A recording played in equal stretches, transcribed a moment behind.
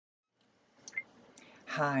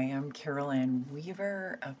Hi, I'm Carolyn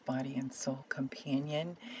Weaver of Body and Soul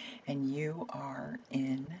Companion, and you are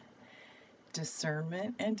in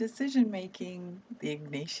Discernment and Decision Making, the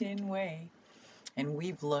Ignatian Way. And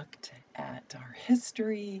we've looked at our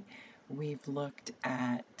history, we've looked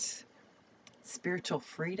at spiritual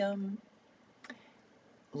freedom,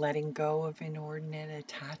 letting go of inordinate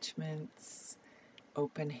attachments,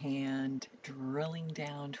 open hand, drilling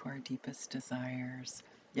down to our deepest desires.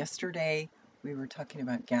 Yesterday, we were talking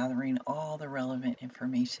about gathering all the relevant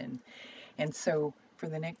information. And so for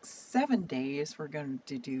the next 7 days, we're going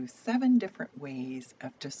to do 7 different ways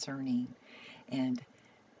of discerning. And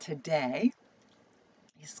today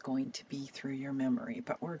is going to be through your memory,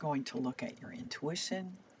 but we're going to look at your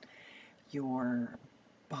intuition, your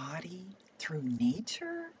body, through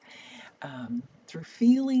nature, through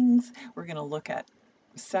feelings. We're going to look at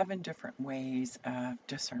 7 different ways of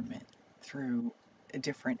discernment through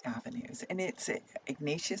different avenues. And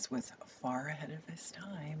Ignatius was far ahead of his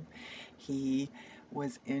time. He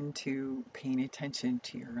was into paying attention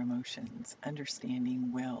to your emotions,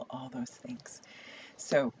 understanding will, all those things.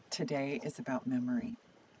 So today is about memory,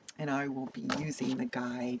 and I will be using the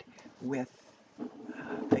guide with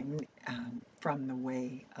from the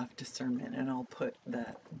Way of Discernment, and I'll put the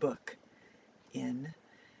book in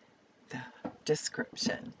the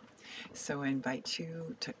description. So I invite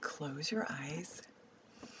you to close your eyes,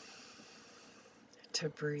 to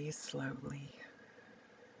breathe slowly,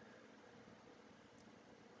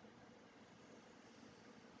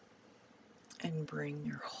 and bring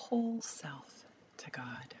your whole self to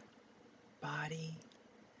God. Body,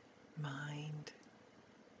 mind,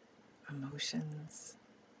 emotions,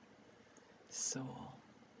 soul.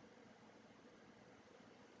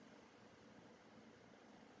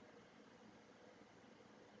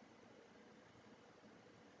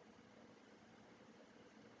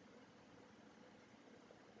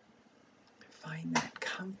 Find that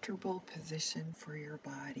comfortable position for your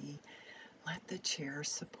body. Let the chair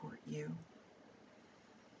support you.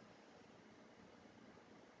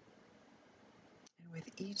 And with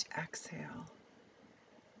each exhale,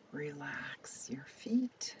 relax your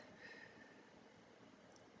feet,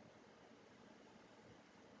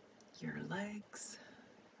 your legs,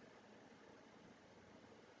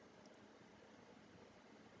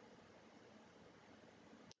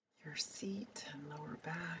 your seat and lower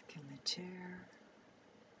back in the chair.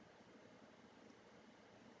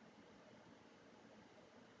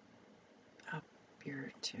 Up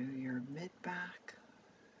to your mid back,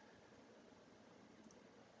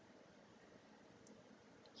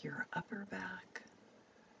 your upper back,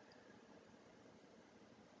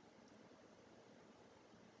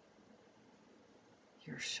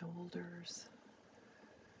 your shoulders,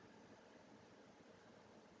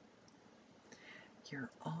 your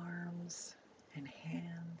arms and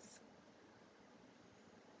hands,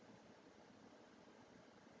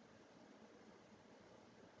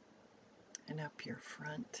 and up your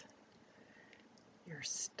front, your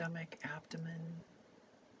stomach, abdomen,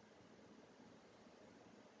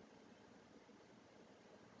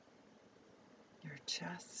 your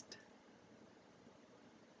chest,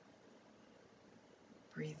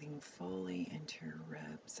 breathing fully into your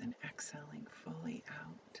ribs and exhaling fully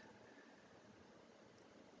out.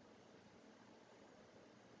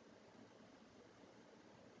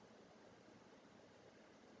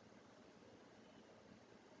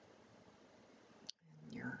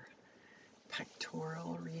 Your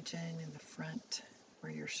pectoral region in the front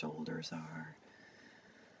where your shoulders are.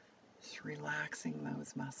 Just relaxing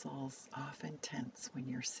those muscles, often tense when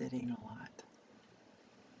you're sitting a lot.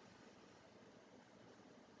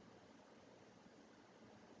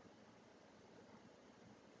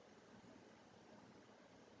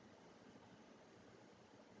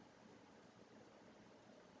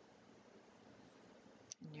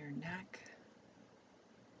 And your neck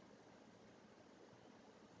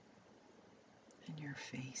and your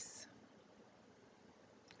face,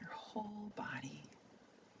 your whole body.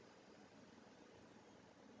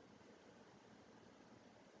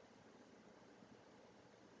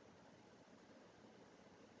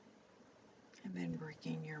 And then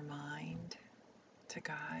bringing your mind to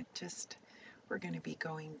God. We're going to be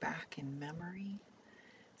going back in memory.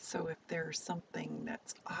 So if there's something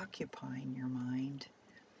that's occupying your mind,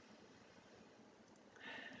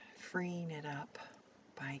 freeing it up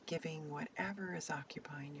by giving whatever is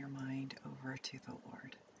occupying your mind over to the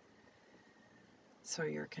Lord. So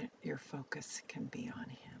your focus can be on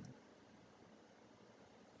Him.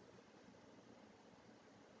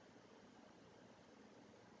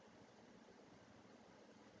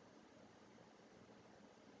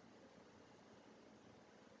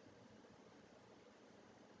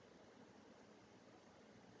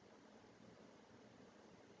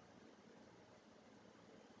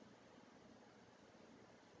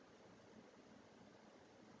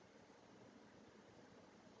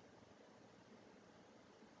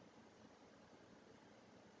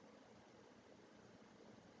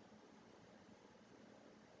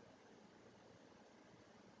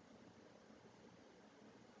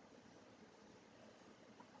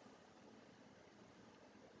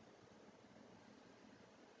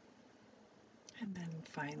 And then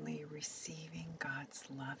finally receiving God's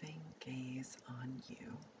loving gaze on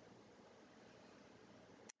you.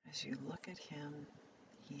 As you look at Him,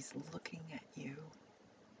 He's looking at you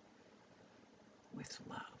with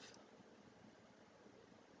love.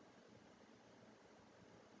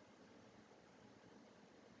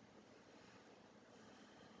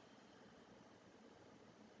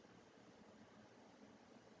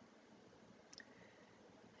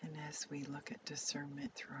 And as we look at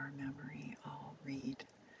discernment through our memory, I'll read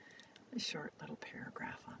a short little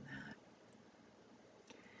paragraph on that.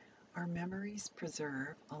 Our memories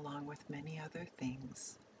preserve, along with many other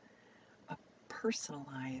things, a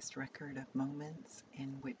personalized record of moments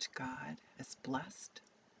in which God has blessed,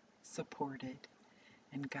 supported,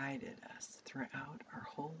 and guided us throughout our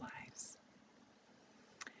whole lives.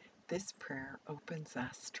 This prayer opens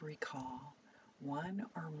us to recall one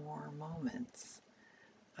or more moments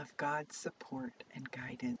of God's support and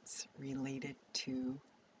guidance related to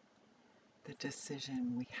the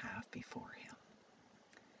decision we have before Him.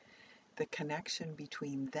 The connection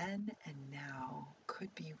between then and now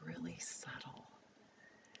could be really subtle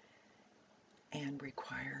and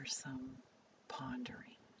require some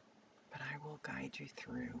pondering, but I will guide you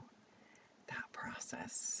through that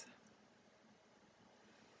process.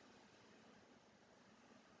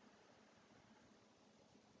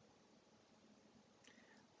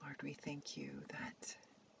 Lord, we thank you that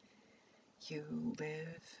you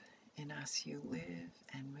live in us, you live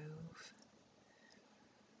and move.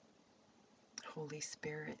 Holy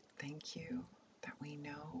Spirit, thank you that we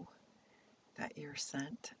know that you're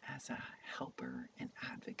sent as a helper and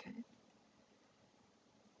advocate.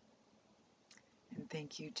 And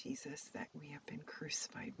thank you, Jesus, that we have been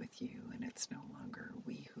crucified with you, and it's no longer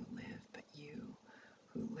we who live, but you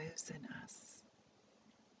who lives in us.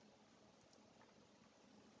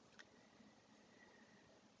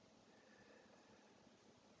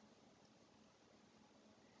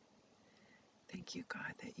 Thank you,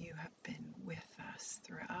 God, that you have been with us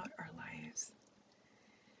throughout our lives.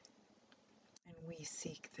 And we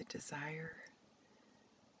seek the desire,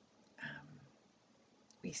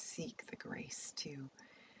 we seek the grace to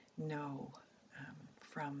know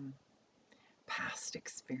from past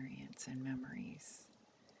experience and memories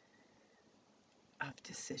of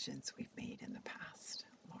decisions we've made in the past,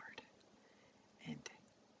 Lord. And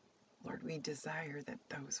Lord, we desire that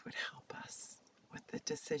those would help us with the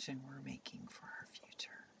decision we're making for our future.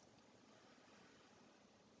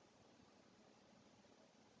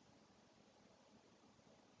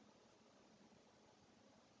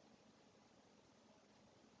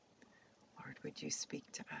 Lord, would you speak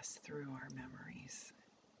to us through our memories?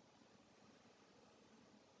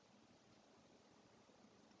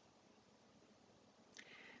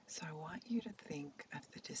 So I want you to think of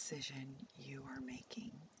the decision you are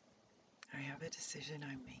making. I have a decision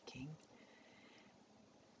I'm making,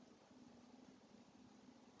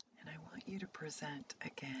 and I want you to present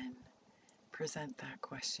that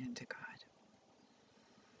question to God.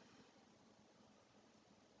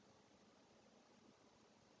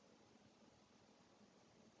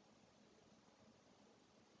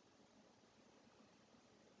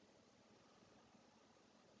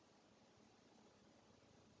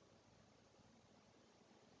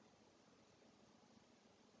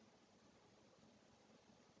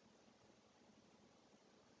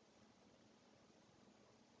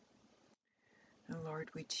 And Lord,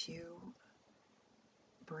 would you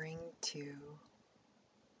bring to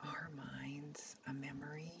our minds a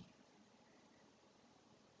memory,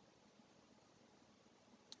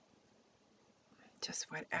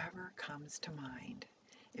 just whatever comes to mind.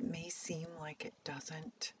 It may seem like it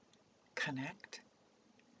doesn't connect,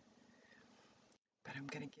 but I'm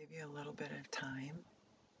going to give you a little bit of time,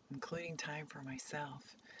 including time for myself,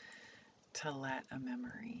 to let a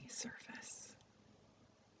memory surface.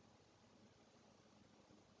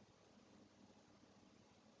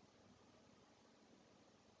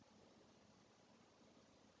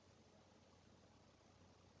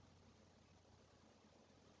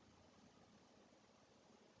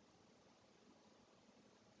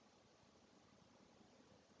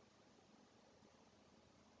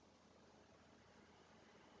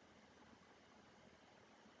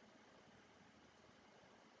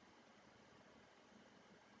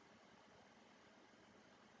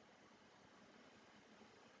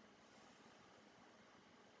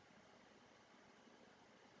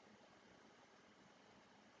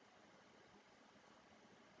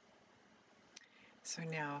 So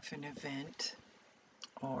now if an event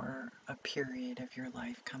or a period of your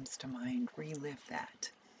life comes to mind, relive that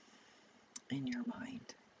in your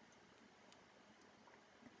mind.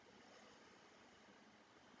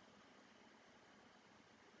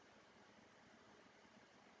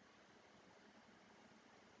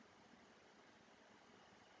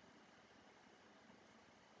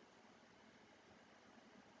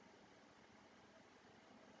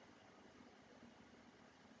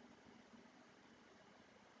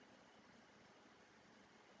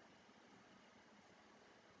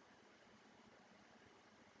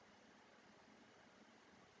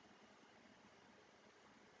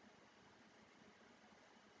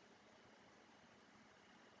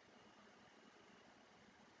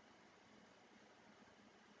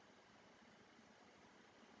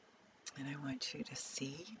 And I want you to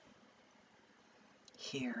see,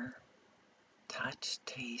 hear, touch,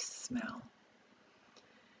 taste, smell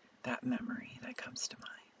that memory that comes to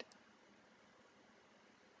mind.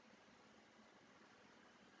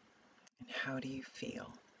 And how do you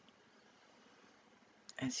feel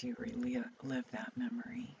as you relive that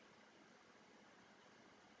memory?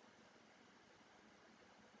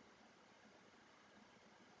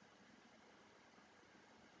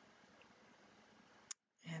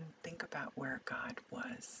 And think about where God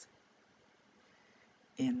was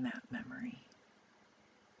in that memory.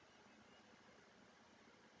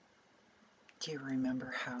 Do you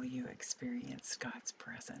remember how you experienced God's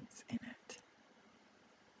presence in it?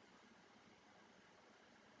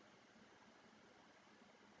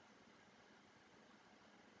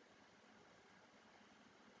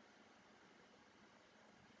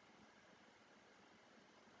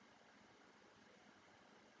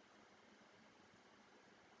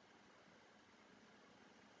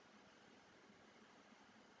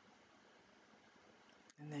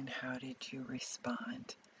 And then how did you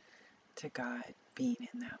respond to God being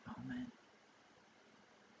in that moment?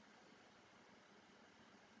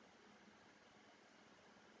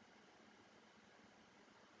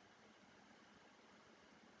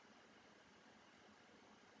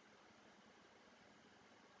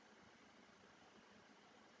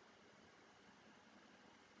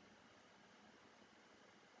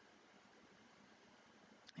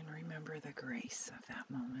 And remember the grace of that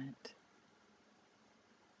moment.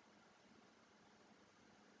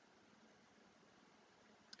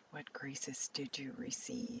 What graces did you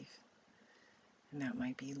receive? And that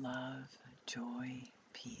might be love, joy,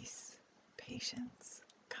 peace, patience,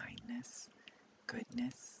 kindness,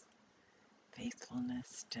 goodness,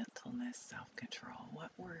 faithfulness, gentleness, self-control.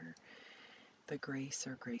 What were the grace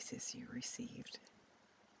or graces you received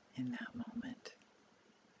in that moment?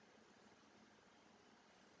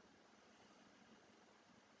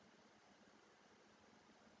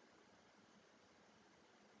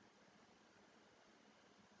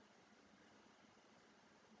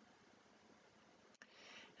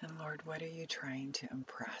 And Lord, what are you trying to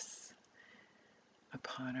impress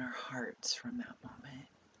upon our hearts from that moment?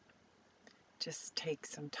 Just take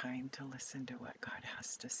some time to listen to what God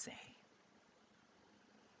has to say,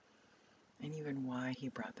 and even why he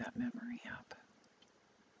brought that memory up.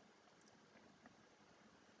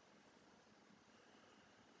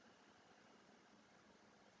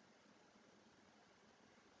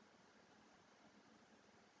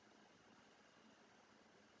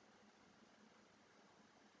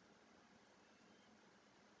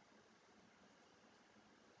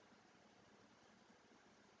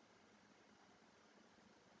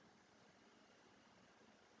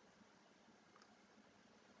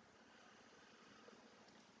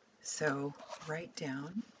 So write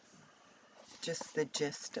down just the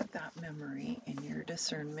gist of that memory in your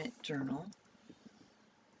discernment journal.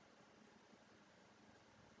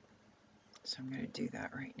 So I'm going to do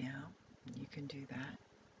that right now. You can do that.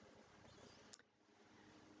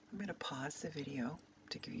 I'm going to pause the video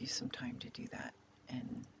to give you some time to do that,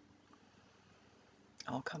 and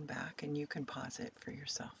I'll come back and you can pause it for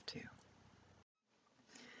yourself too.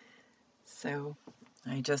 So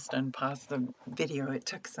I just unpaused the video. It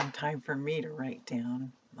took some time for me to write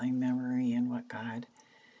down my memory and what God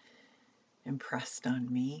impressed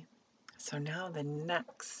on me. So now the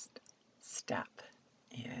next step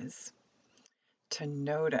is to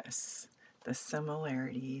notice the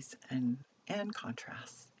similarities and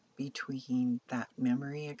contrasts between that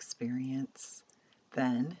memory experience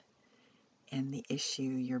then and the issue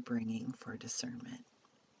you're bringing for discernment.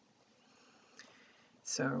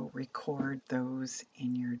 So record those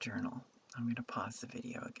in your journal. I'm going to pause the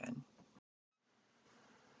video again.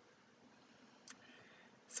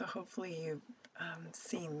 So hopefully you've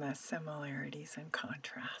seen the similarities and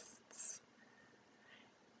contrasts.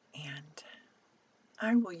 And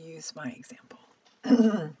I will use my example.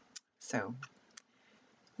 So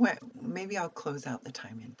maybe I'll close out the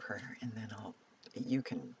time in prayer, and then you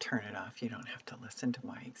can turn it off. You don't have to listen to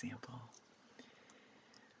my example.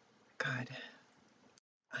 God,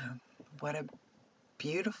 what a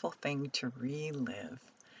beautiful thing to relive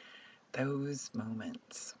those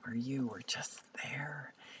moments where you were just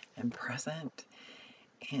there and present,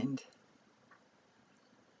 and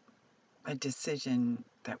a decision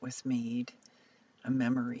that was made, a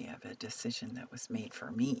memory of a decision that was made for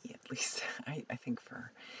me, at least I think,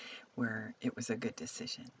 for where it was a good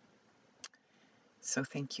decision. So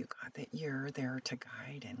thank you, God, that you're there to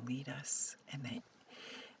guide and lead us, and that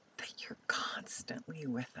you're constantly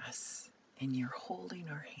with us, and you're holding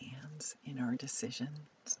our hands in our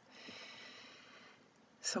decisions.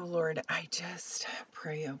 So, Lord, I just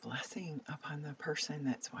pray a blessing upon the person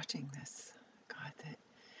that's watching this, God,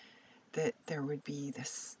 that there would be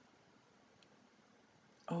this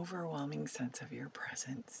overwhelming sense of your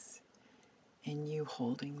presence and you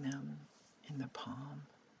holding them in the palm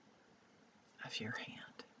of your hand.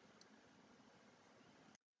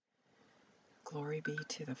 Glory be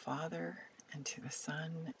to the Father, and to the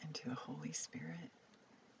Son, and to the Holy Spirit,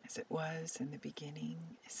 as it was in the beginning,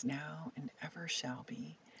 is now, and ever shall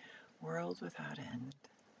be, world without end.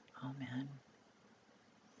 Amen.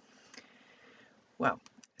 Well,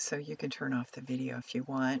 so you can turn off the video if you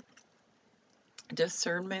want.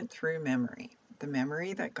 Discernment through memory. The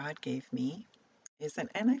memory that God gave me isn't,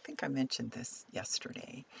 and I think I mentioned this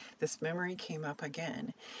yesterday, this memory came up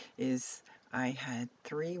again, is I had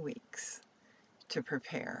 3 weeks to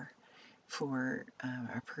prepare for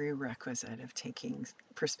a prerequisite of taking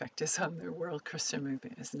Perspectives on the World Christian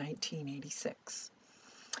Movement. It was 1986.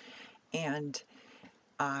 And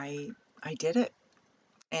I did it.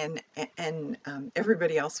 And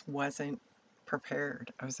everybody else wasn't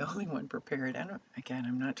prepared. I was the only one prepared.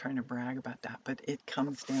 I'm not trying to brag about that, but it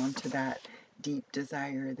comes down to that deep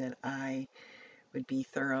desire that I would be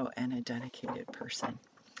thorough and a dedicated person.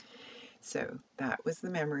 So that was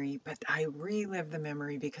the memory, but I relived the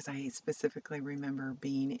memory because I specifically remember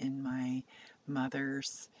being in my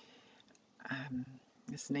mother's,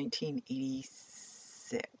 it's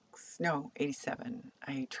 1986, no, 87.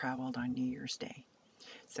 I traveled on New Year's Day.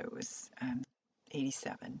 So it was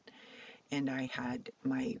 87. And I had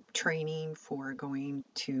my training for going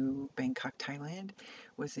to Bangkok, Thailand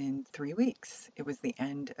was in 3 weeks. It was the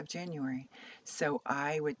end of January. So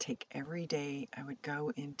I would take every day, I would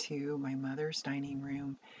go into my mother's dining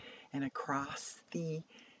room and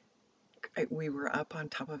we were up on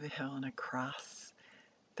top of a hill and across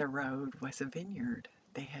the road was a vineyard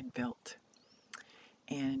they had built.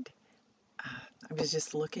 And I was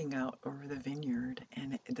just looking out over the vineyard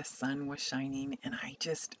and the sun was shining, and I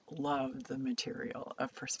just loved the material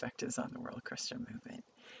of Perspectives on the World Christian Movement.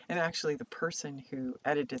 And actually, the person who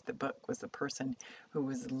edited the book was the person who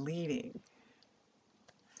was leading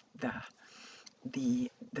the the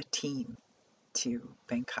team to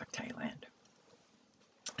Bangkok, Thailand.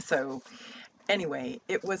 So anyway,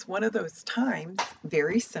 it was one of those times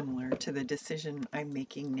very similar to the decision I'm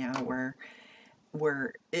making now where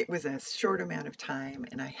it was a short amount of time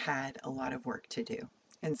and I had a lot of work to do.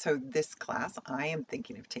 And so this class I am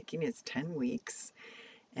thinking of taking is 10 weeks,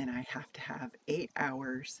 and I have to have 8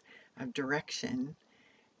 hours of direction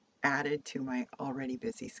added to my already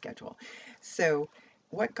busy schedule. So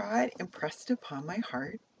what God impressed upon my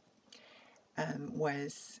heart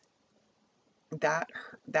was that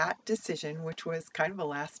decision, which was kind of a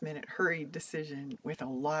last minute hurried decision with a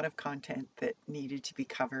lot of content that needed to be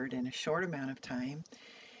covered in a short amount of time,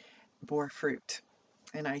 bore fruit.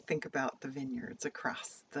 And I think about the vineyards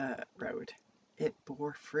across the road. It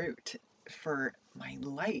bore fruit for my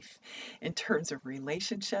life in terms of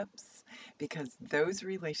relationships, because those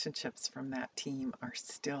relationships from that team are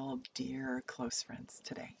still dear, close friends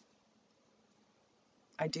today.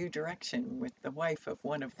 I do direction with the wife of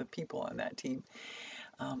one of the people on that team.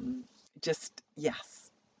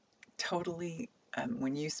 Yes, totally.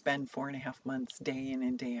 When you spend 4.5 months day in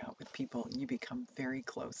and day out with people, you become very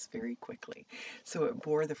close very quickly. So it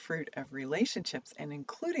bore the fruit of relationships, and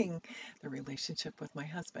including the relationship with my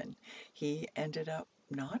husband. He ended up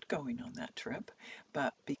not going on that trip,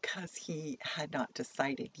 but because he had not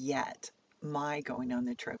decided yet, my going on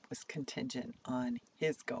the trip was contingent on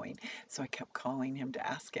his going. So I kept calling him to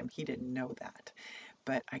ask him. He didn't know that.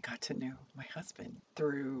 But I got to know my husband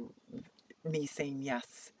through me saying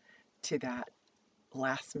yes to that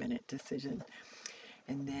last minute decision.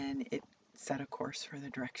 And then it set a course for the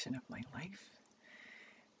direction of my life,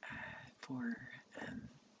 for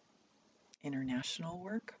international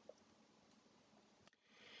work.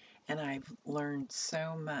 And I've learned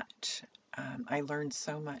so much. I learned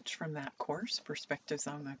so much from that course, Perspectives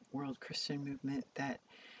on the World Christian Movement, that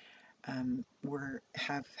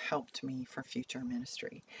have helped me for future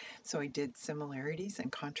ministry. So I did similarities and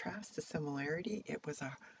contrasts. The similarity, it was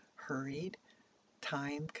a hurried,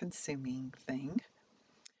 time-consuming thing.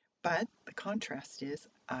 But the contrast is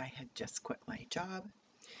I had just quit my job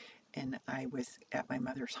and I was at my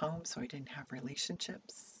mother's home, so I didn't have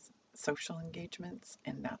relationships, social engagements,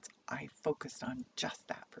 and I focused on just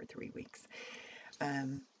that for 3 weeks.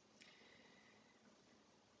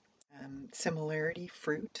 Similarity,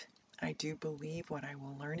 fruit. I do believe what I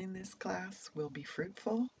will learn in this class will be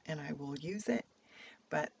fruitful and I will use it,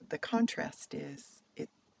 but the contrast is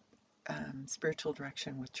spiritual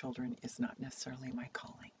direction with children is not necessarily my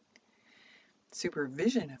calling.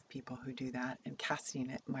 supervision of people who do that and casting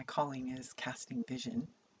it. My calling is casting vision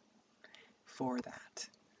for that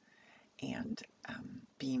and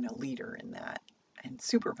being a leader in that and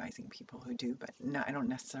supervising people who do, but no, I don't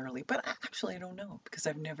necessarily, but actually I don't know because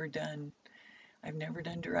I've never done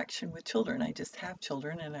direction with children. I just have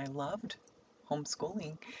children and I loved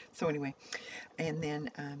homeschooling. So anyway, and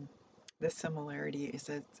then the similarity is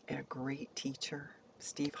a great teacher.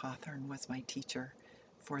 Steve Hawthorne was my teacher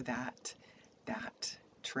for that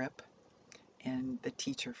trip, and the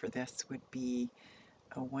teacher for this would be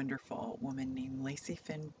a wonderful woman named Lacey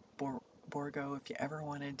Finn Borgo. If you ever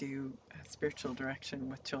want to do spiritual direction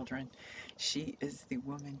with children, she is the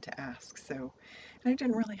woman to ask. So, and I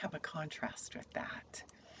didn't really have a contrast with that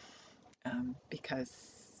because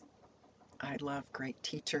I love great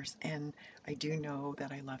teachers and I do know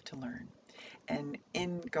that I love to learn. And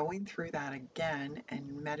in going through that again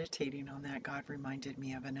and meditating on that, God reminded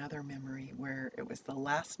me of another memory where it was the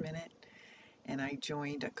last minute and I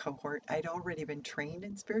joined a cohort. I'd already been trained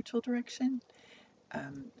in spiritual direction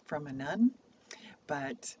from a nun,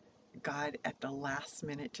 but God at the last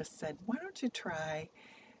minute just said, why don't you try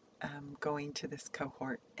going to this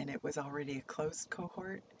cohort? And it was already a closed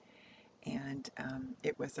cohort, and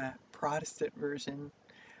it was a Protestant version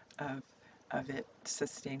of, of it,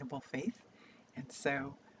 Sustainable Faith. And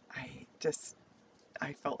so I just,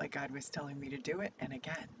 I felt like God was telling me to do it. And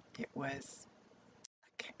again, it was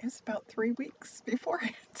about 3 weeks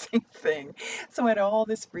beforehand, same thing. So I had all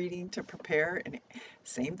this reading to prepare, and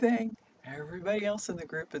same thing. Everybody else in the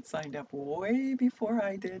group had signed up way before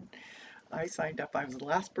I did. I signed up. I was the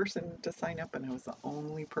last person to sign up, and I was the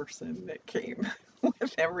only person that came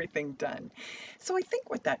with everything done. So I think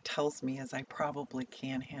what that tells me is I probably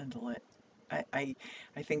can handle it. I, I,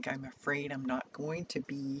 I think I'm afraid I'm not going to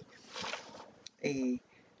be a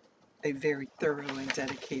a very thorough and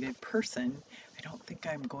dedicated person. I don't think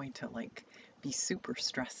I'm going to like be super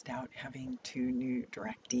stressed out having 2 new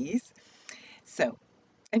directees. So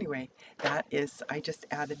anyway, that is, I just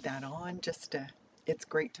added that on just to, it's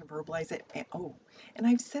great to verbalize it. And, oh, and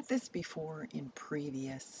I've said this before in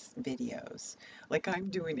previous videos, like I'm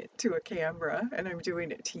doing it to a camera and I'm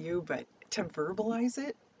doing it to you, but to verbalize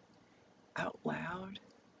it out loud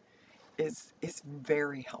is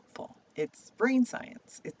very helpful. It's brain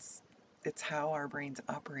science. It's how our brains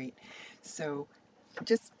operate. So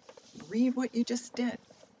just read what you just did,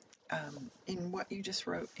 in what you just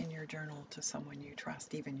wrote in your journal to someone you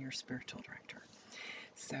trust, even your spiritual director.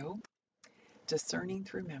 So discerning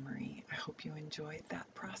through memory. I hope you enjoyed that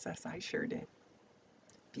process. I sure did.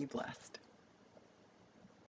 Be blessed.